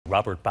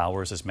Robert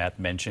Bowers, as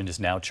Matt mentioned, is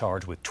now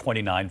charged with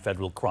 29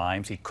 federal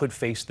crimes. He could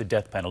face the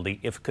death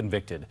penalty if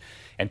convicted.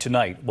 And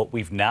tonight, what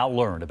we've now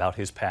learned about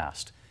his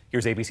past.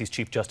 Here's ABC's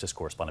Chief Justice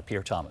correspondent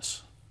Pierre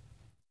Thomas.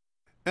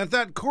 At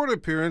that court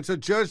appearance, a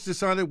judge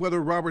decided whether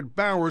Robert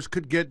Bowers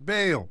could get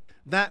bail.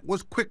 That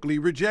was quickly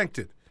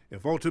rejected.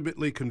 If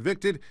ultimately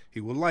convicted, he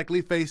will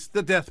likely face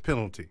the death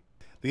penalty.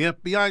 The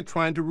FBI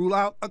trying to rule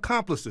out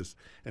accomplices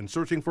and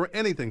searching for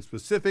anything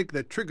specific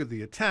that triggered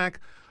the attack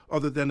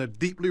other than a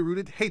deeply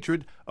rooted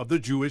hatred of the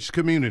Jewish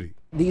community.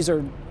 They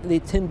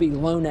tend to be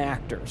lone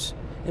actors,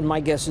 and my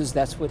guess is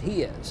that's what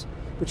he is.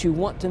 But you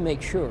want to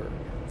make sure.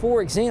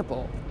 For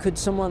example, could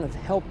someone have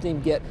helped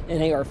him get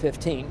an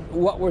AR-15?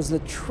 What was the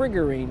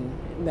triggering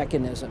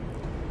mechanism?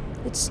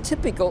 It's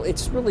typical,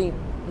 it's really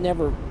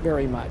never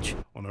very much.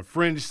 On a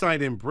fringe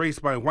site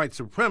embraced by white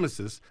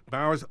supremacists,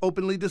 Bowers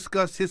openly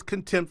discussed his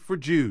contempt for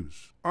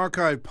Jews.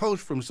 Archived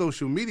posts from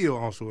social media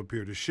also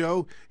appear to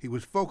show he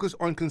was focused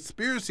on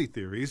conspiracy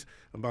theories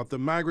about the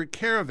migrant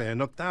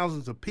caravan of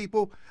thousands of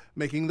people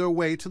making their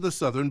way to the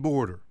southern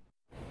border.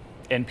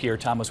 And Pierre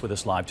Thomas with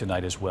us live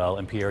tonight as well.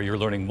 And Pierre, you're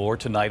learning more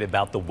tonight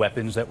about the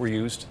weapons that were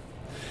used?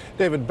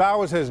 David,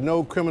 Bowers has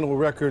no criminal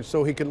record,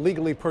 so he could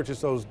legally purchase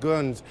those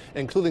guns,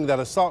 including that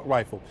assault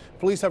rifle.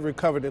 Police have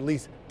recovered at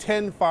least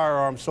 10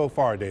 firearms so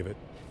far, David.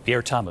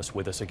 Pierre Thomas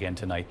with us again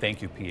tonight.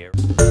 Thank you, Pierre.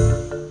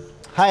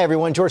 Hi,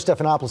 everyone. George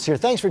Stephanopoulos here.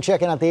 Thanks for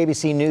checking out the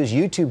ABC News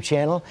YouTube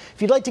channel.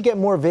 If you'd like to get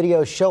more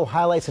videos, show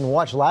highlights, and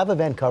watch live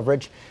event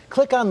coverage,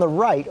 click on the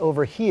right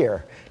over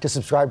here to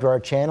subscribe to our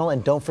channel.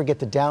 And don't forget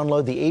to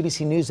download the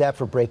ABC News app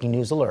for breaking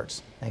news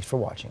alerts. Thanks for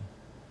watching.